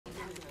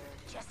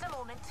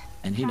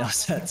And he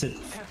knows that too.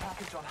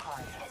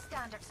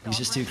 He's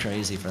just too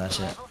crazy for that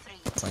shit.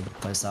 It's like a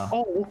playstyle.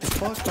 Oh, what the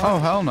fuck? Oh,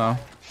 hell no.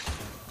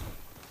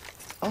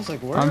 I was like,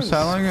 where I'm is...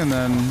 selling and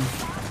then...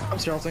 I'm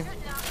selling.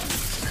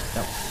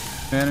 Yep.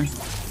 Manning.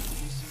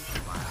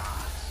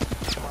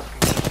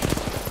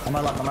 On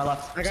my left, on my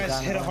left. That guy's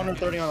hit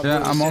 130 on a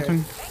Yeah, I'm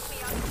ulting.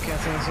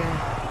 Can't see anything.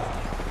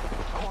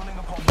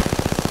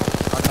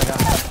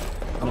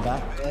 On the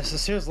back. Yeah, so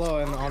Sear's low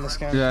and on the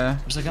scan. Yeah.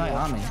 There's a guy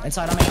on me.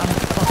 Inside on me, on me.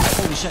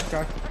 Oh, holy shit.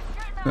 Crack.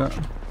 Yeah.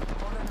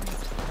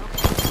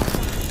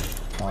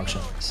 Dog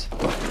shit.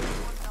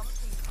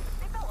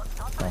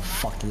 Where the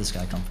fuck did this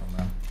guy come from,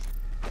 bro?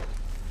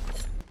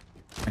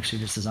 Actually,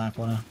 just designed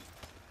for now.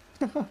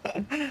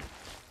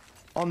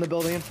 On the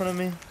building in front of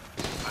me.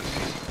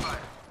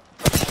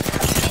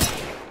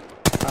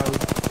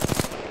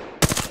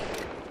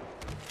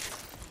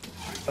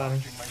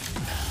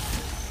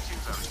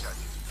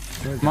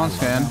 I'm on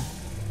scan.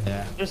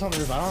 Yeah. Just on the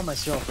roof. I don't have my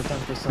seal for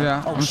 10%.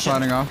 Yeah, Oh, I'm shit.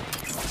 sliding off.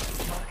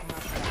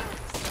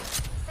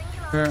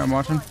 Here, I'm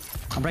watching.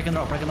 I'm breaking the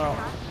rope, breaking the rope.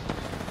 I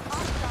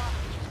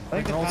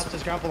think the path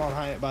just grappled on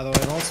height, by the way.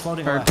 Roll's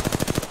floating Heard. away.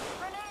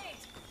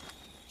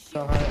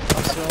 On height.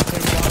 I'm still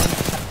taking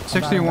bottom.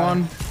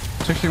 61.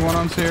 61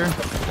 on Sear.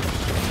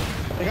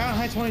 The guy on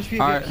height 20 HP.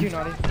 Alright. Q,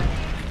 naughty.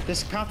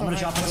 This path I'm on gonna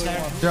height. drop on the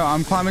stair. Yo,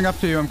 I'm climbing up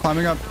to you. I'm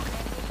climbing up.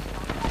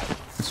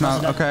 It's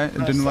not okay.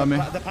 It didn't let me.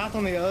 The path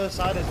on the other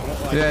side is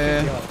like,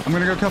 Yeah, yeah. I'm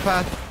gonna go kill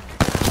Path.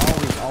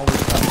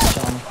 Always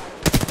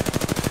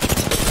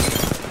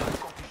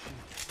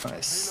chilling.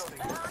 Nice.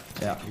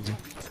 Yeah, easy.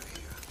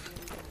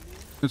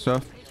 Good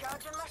stuff.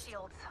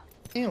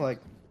 Yeah, like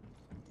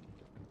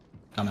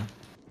Coming.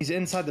 he's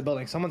inside the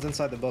building. Someone's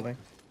inside the building.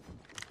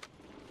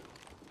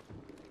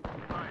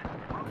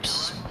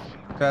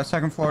 Yeah,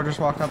 second floor. Just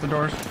walked out the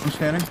doors. I'm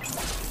scanning.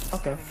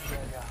 Okay.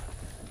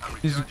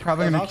 He's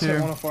probably gonna Outside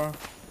queue. 104.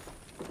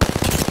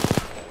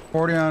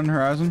 40 on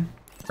horizon.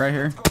 Right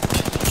here. On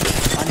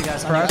you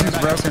guys, on Horizon's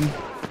you guys. broken.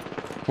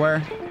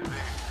 Where?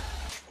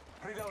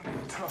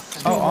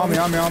 Oh, on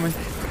me.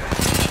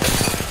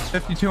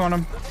 52 on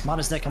him. I'm on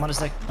his dick, I'm on his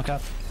dick. Okay.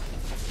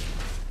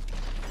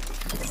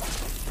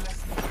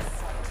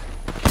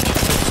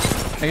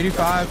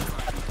 $85.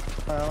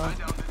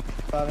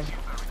 Fighting.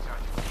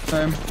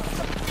 Same.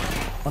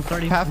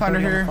 130. Pathfinder 130 on the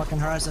here. Fucking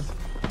horizon.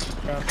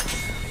 Yeah.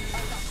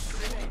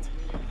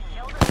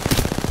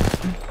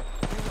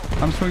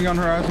 I'm swinging on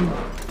horizon.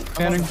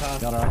 Scanning.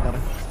 Got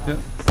it. Yep.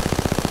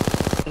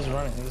 Just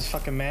running. This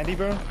fucking Mandy,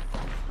 bro.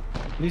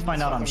 We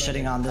find out I'm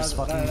shitting on this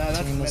fucking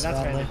team this That's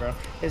badly. Mandy, bro.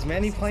 Is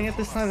Mandy playing at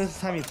this time? This is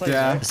the time he plays,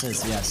 Yeah. right? This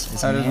is, yes.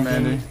 It's That is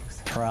Mandy.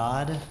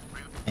 Prod,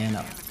 and,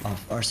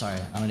 or sorry,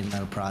 I don't even know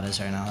who Prod is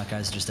right now. That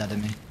guy's just dead at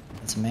me.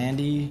 It's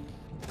Mandy.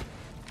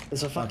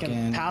 There's a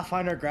fucking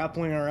Pathfinder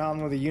grappling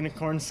around with a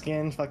unicorn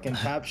skin, fucking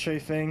tap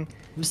strafing.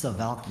 Who's the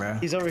Valk, bro?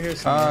 He's over here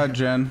somewhere.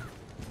 Jen.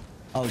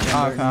 Oh, I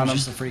Jen found him.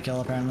 just a free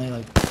kill apparently.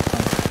 Like,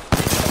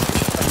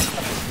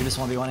 you just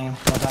want to be wanting him.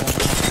 Don't die.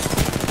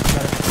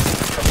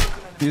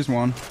 He's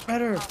one.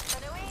 Better.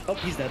 Oh,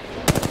 he's dead.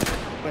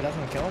 Wait, that's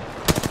gonna kill him?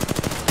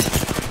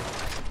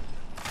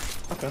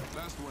 Okay.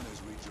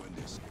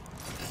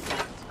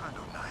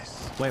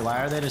 Wait, why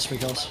are they just free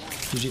kills?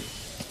 Did you?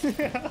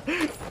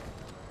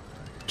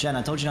 Jen,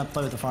 I told you not to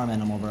play with the farm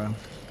animal, bro.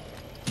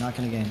 Not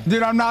gonna gain.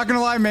 Dude, I'm not gonna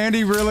lie.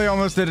 Mandy really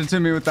almost did it to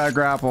me with that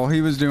grapple.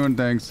 He was doing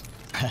things.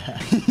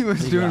 He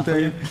was doing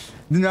things.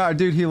 No,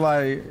 dude, he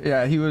was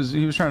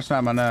trying to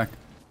snap my neck.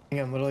 I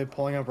think I'm literally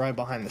pulling up right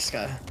behind this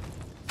guy.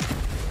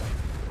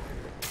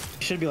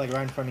 He should be like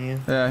right in front of you.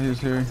 Yeah, he was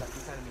here.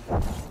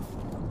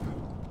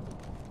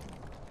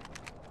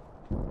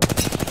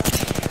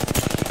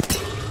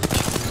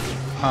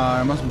 I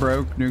almost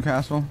broke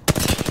Newcastle.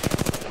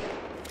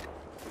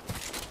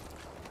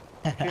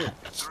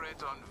 It's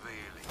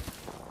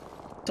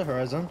a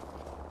horizon.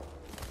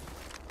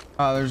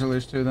 There's at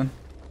least two then.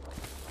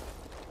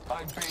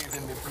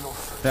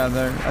 Yeah,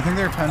 they're. I think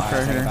they're 10 right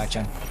Take it here. back,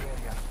 Jen.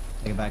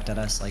 Take it back to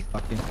us, like,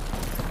 fuck you.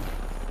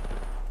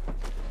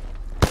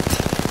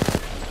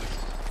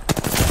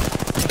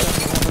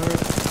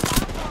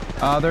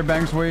 Their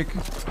bang's weak.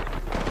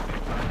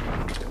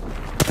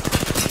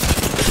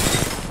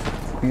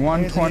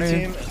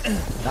 120.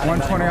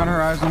 120 on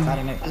horizon.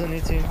 There's a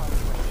new team.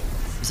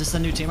 Is this the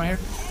new team right here?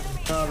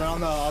 No, they're on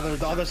the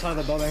other side of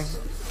the building.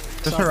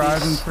 This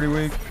horizon's pretty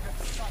weak.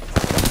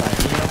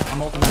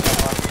 I'm ulting that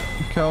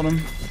far. Killed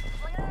him.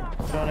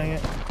 Running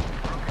it.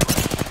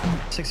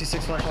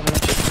 66 flash on the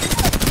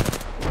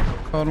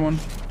Killed one.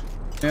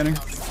 Scanning.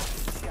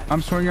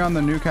 I'm swinging on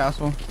the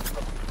Newcastle.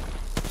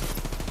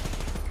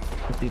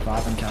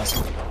 55 in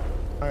castle.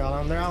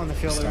 Alright, they're out in the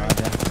field. Star, Right?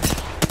 yeah.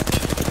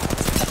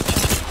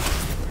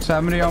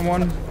 70 on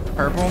one.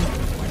 Purple.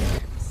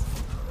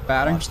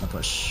 Batting. Watch the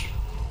push.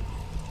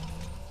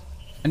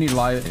 I need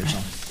light. There's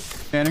some.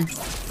 Scanning.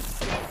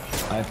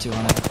 I have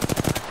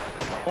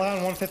 200. Well, on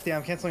 150.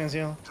 I'm canceling his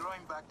heal.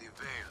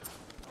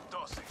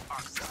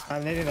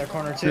 I'm nading their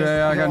corner too.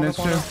 Yeah, I got nits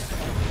too.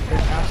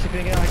 Actually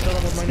being it, I killed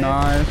him with my nade.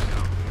 Nice.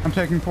 I'm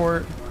taking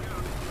port.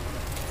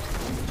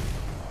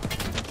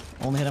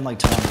 Only hit him like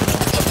 20.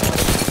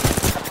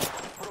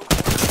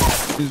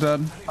 He's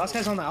dead. Last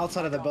guy's on the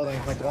outside of the building,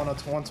 like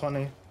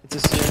 120. It's a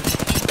seer.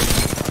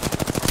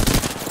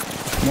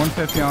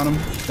 150 on him.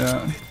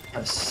 Yeah.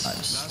 Nice.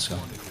 Let's go.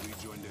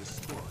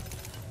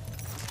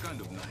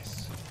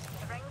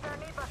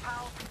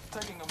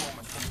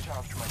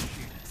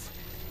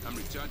 I'm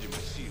recharging my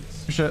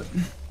shields. Shit.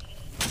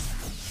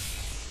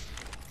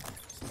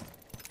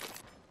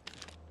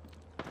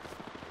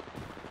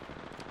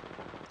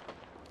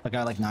 I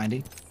got like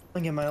 90.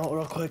 I'll get my ult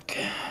real quick.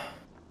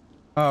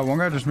 One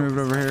guy just moved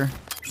over here.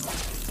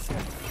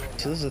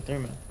 So this is a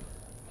 3-man.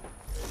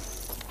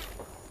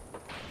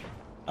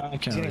 I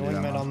can't He's getting really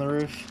do that wingman on the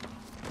roof.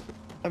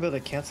 I'll be able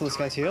to cancel this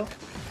guy's heal.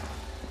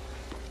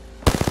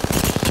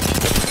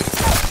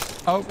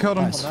 Oh, killed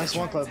him. Nice. Oh, nice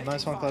one clip.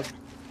 Nice one clip.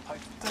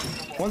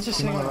 One's just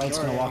sitting on on the the right's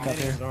door. gonna walk yeah, up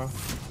here. door.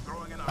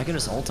 I can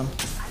just ult him.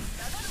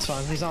 It's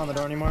fine. He's not on the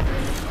door anymore.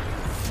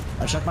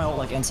 I checked my ult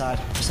like inside.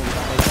 Just so they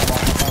can't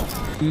walk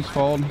up. He's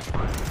fold.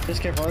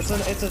 Just careful. It's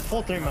a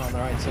full 3-man on the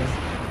right too.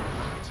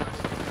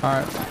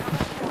 Alright.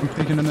 I'm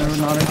peeking in there with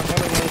Naughty.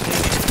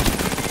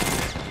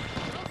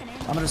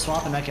 I'm gonna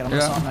swap and mech it. I'm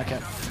gonna swap and mech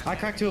it. I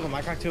cracked 2 of them.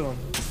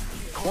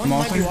 One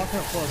might be walking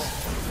up close.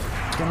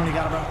 Just get him when you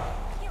got it, bro.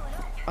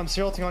 I'm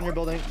serial on your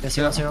building. Yes,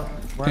 zero.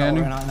 We're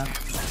Candy. not.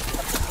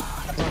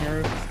 It's on your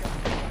roof.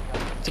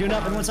 Queuing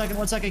up in 1 second.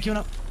 1 second. Queuing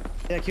up.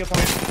 Yeah, queue up on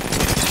it.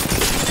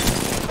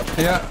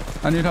 Yeah,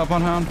 I need help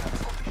on Hound.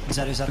 He's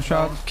dead.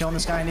 Shot. Killing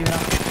this guy and even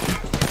up.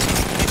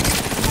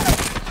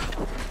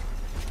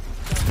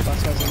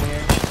 Last guy's in the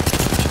air.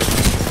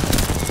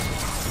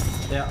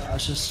 Yeah,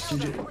 that's just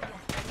GG.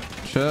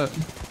 Shit.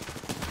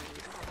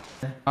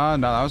 No,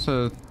 that was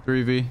a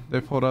 3v.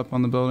 They pulled up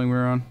on the building we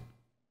were on.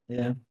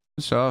 Yeah.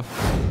 Good stuff.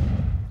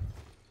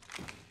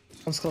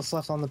 One's close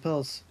left on the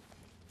pills.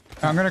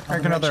 I'm gonna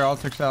crank another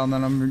Altix out and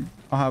then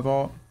I'll have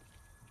alt.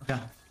 Okay.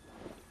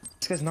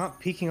 This guy's not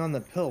peeking on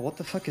the pill. What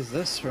the fuck is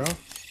this, bro?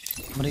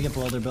 I'm gonna get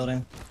below their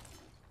building.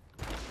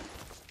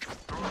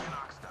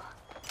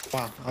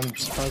 Wow, I'm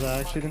surprised I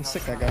actually didn't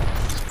stick that guy.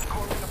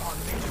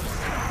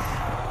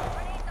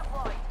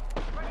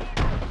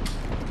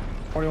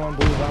 $41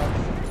 blue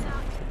valve.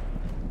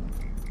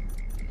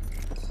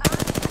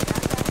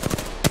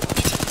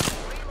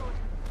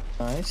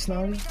 Nice,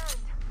 Naughty.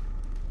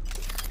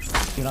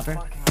 Get up here.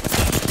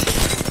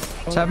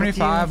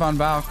 75 on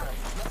Valk.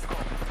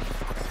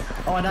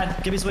 Oh, I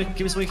died. Gibby's weak.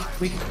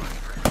 Weak.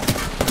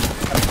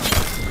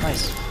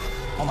 Nice.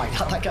 Oh my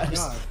god, that guy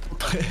just...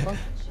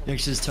 You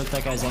just took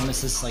that guy's aim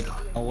assist like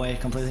away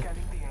completely.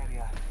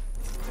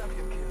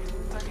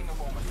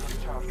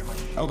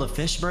 Oh, the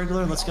fish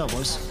burglar? Let's go,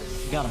 boys.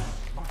 You got him.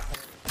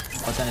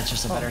 But then it's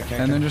just a better character.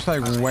 And then just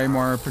like way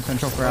more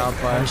potential for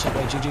outplay. Wait,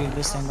 GG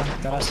this thing, bro.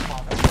 Got us.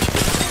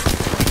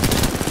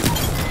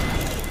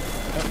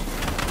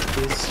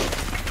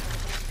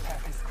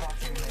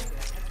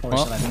 Holy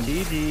Well, shit, I think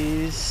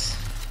GG's.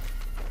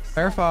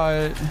 Fair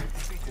fight.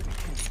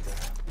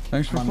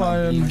 Thanks for I'm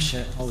on beam playing. or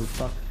shit. Holy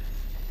fuck.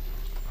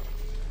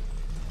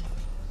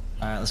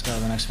 Alright, let's go to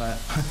the next fight.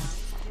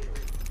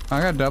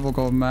 I got double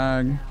gold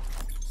mag.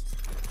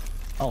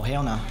 Oh,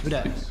 hell no. Who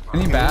dat?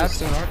 Any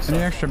bats? Any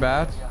extra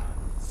bats?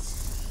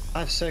 I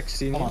have 6,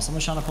 do you Hold need? on,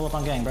 someone's trying to pull up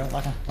on gang, bro.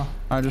 Lock in. Oh.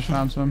 I just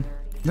found some.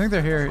 I think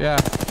they're here, yeah.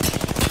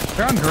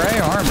 They're on gray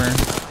armor.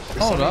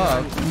 Hold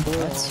up.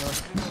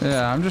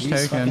 Yeah, I'm just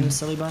These taking. fucking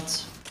silly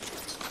butts.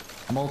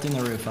 I'm ulting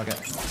the roof, fuck it.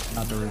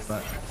 Not the roof,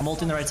 but I'm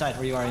ulting the right side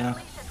where you are, you know.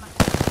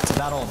 It's a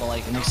battle, but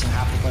like it makes him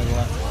have to play the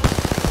left.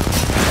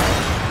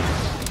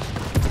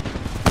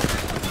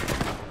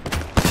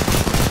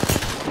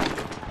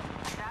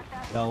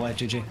 Yo, white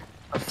GG.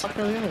 Fuck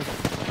are you?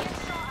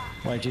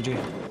 White GG.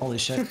 Holy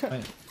shit.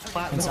 Wait.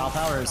 In South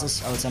Power, or is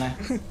this? Oh, it's NA.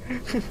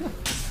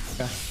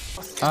 Okay.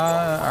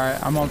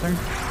 Alright, I'm ulting.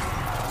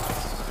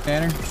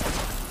 Scanning.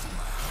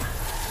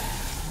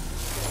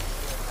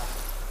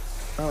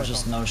 Oh, There's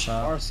just no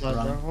shot. our side,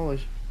 bro. Holy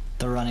sh.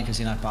 They're running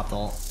because Enoch popped the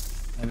ult.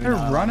 Maybe They're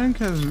not. running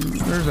because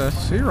there's a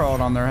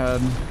C-rolled on their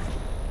head.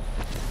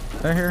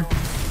 They're here.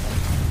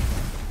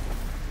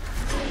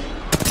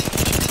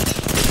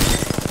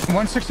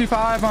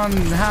 165 on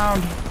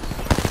Hound.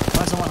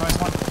 Nice one.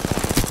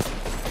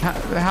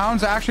 The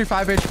Hound's actually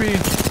 5 HP.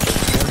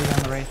 Already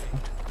on the right.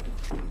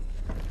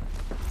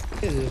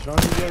 He's just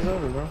running you guys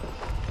over, bro.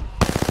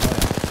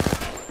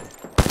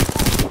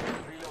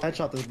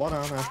 Headshot this ball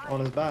down on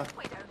his back.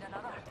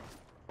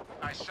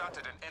 I shot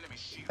at an enemy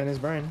shield. And his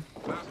brain.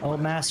 Oh,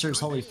 Masters,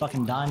 holy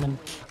fucking diamond.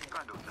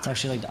 It's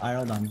actually like the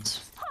IRL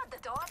diamonds.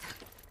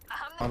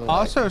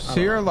 Also,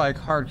 Seer like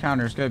hard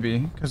counters Gibby,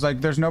 because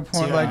like there's no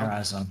point Seer like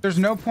Horizon. there's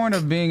no point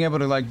of being able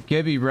to like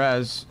Gibby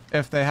res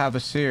if they have a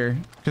Seer,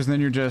 because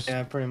then you're just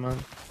Yeah, pretty much.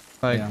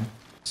 like Yeah.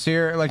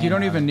 Seer like you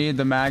don't even need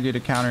the Maggie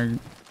to counter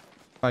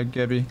like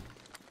Gibby.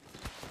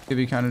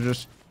 Gibby kind of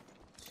just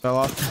fell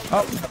off.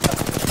 Oh,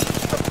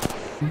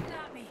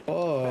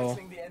 Oh.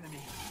 Lifting the veil.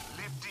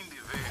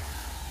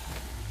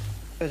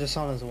 They're just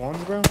on his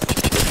ones, bro.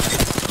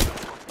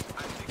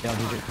 Yeah,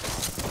 GG.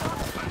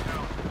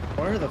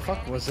 Where the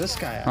fuck was this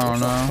guy at? Oh, What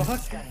the no.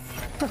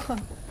 fuck?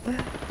 Alright.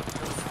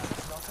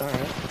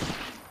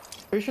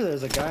 Pretty sure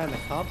there's a guy in the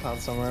compound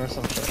somewhere or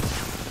some shit.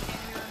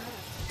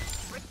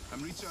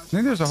 I'm I recharging.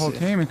 think there's a whole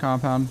team in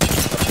compound.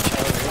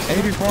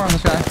 84 on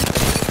this guy.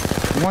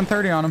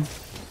 130 on him.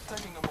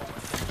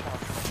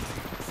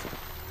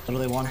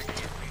 Literally one.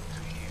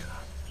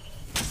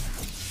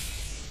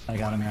 I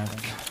got him here, I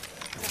think.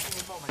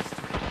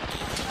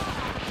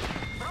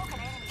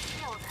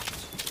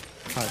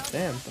 God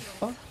damn, the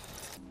fuck?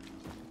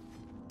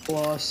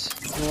 Plus,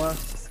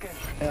 left.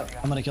 Yep.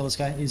 I'm gonna kill this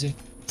guy, easy.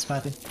 It's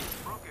Pathy.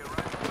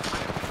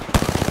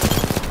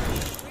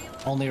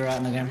 Only rat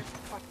in the game.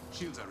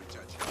 Shields are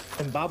recharging.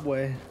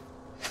 Zimbabwe.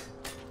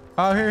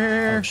 Oh, here, Oh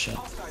here. shit.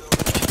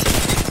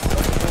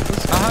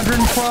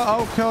 112.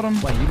 Oh, killed him.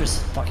 Wait, you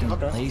just fucking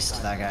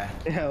laced that guy.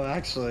 Yeah, well,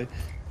 actually.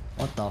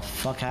 What the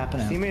fuck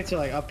happened? Teammates are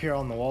like up here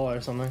on the wall or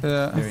something.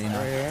 Yeah. Here, you know.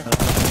 Right here.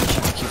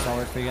 Check the Q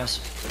forward for you guys.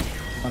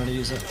 Wanted to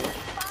use it.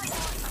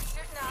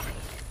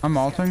 I'm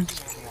ulting.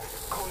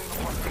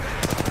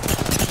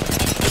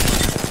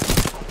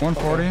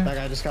 140. That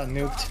guy just got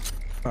nuked.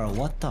 Bro,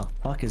 what the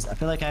fuck is... I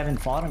feel like I haven't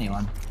fought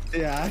anyone.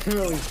 Yeah, I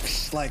really,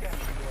 like...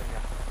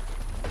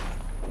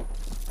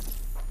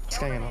 Just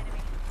hanging on.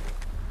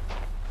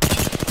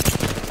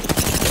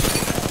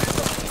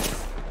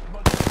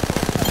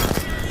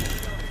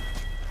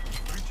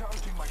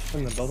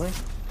 In the building?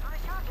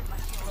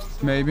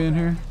 Maybe in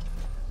here.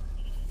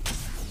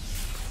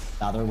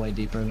 Nah, they're way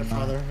deeper than that.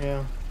 Farther,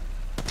 yeah.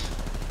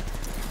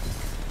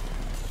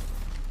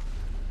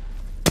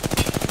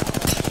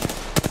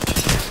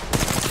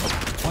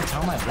 What?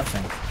 How am I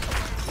bluffing?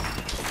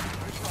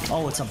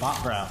 Oh, it's a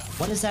bot, bro.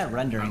 What is that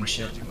rendering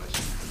shit?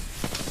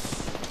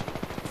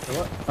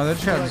 What? Oh, they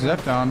just got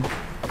zipped on.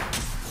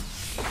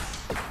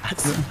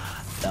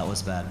 That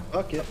was bad.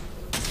 Fuck it.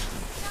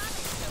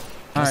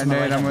 Alright, Just on the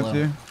Nate, right I'm and with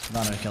blue. you.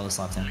 Not gonna kill this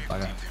left hand.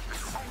 Fuck it.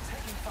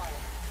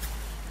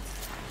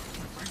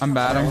 I'm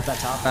batting. With that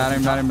top, Batting,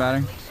 with the batting,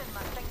 batting.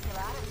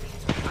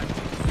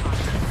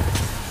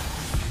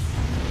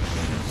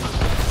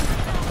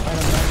 Right on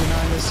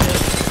 99 this hit.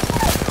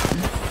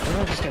 Where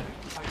did I just get? Oh,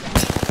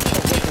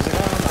 wait, there's a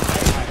guy on the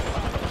height.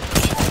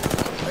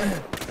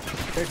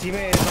 Their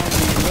teammate is on the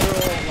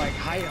literal, like,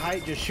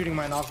 height, just shooting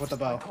my knock with the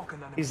bow.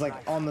 He's, like,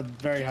 on the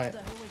very height.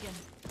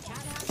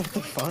 What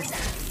the fuck?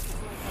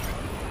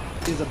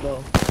 He's a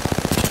bow.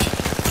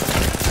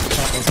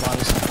 Top those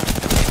bodies.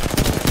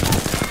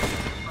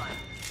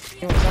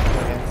 He wants something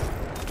again.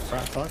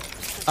 Rat fuck.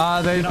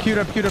 They queued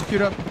up, queued up,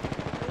 queued up.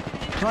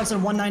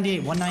 Bronson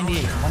 198,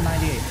 198,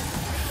 198.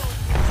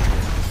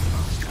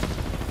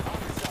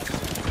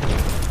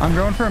 I'm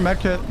going for a med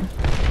kit.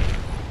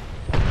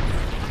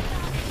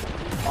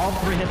 All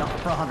three hit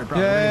for 100, bro.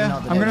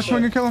 Yeah, I'm gonna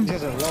swing and kill him.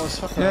 These guys are low as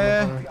fuck.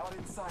 Yeah. Not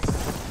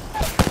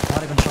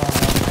even showing up.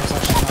 That's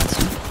actually nuts.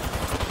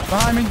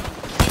 Behind me.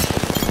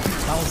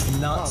 That was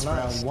nuts, Oh,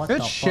 nice. bro. What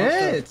Good the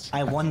shit. fuck?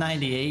 I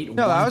 198. Yeah,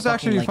 that was one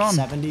actually fucking, fun.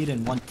 like 70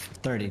 and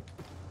 130.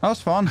 That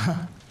was fun.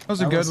 That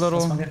was a good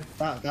little.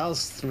 That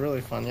was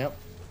really fun, yep.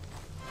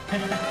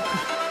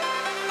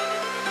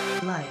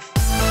 Life.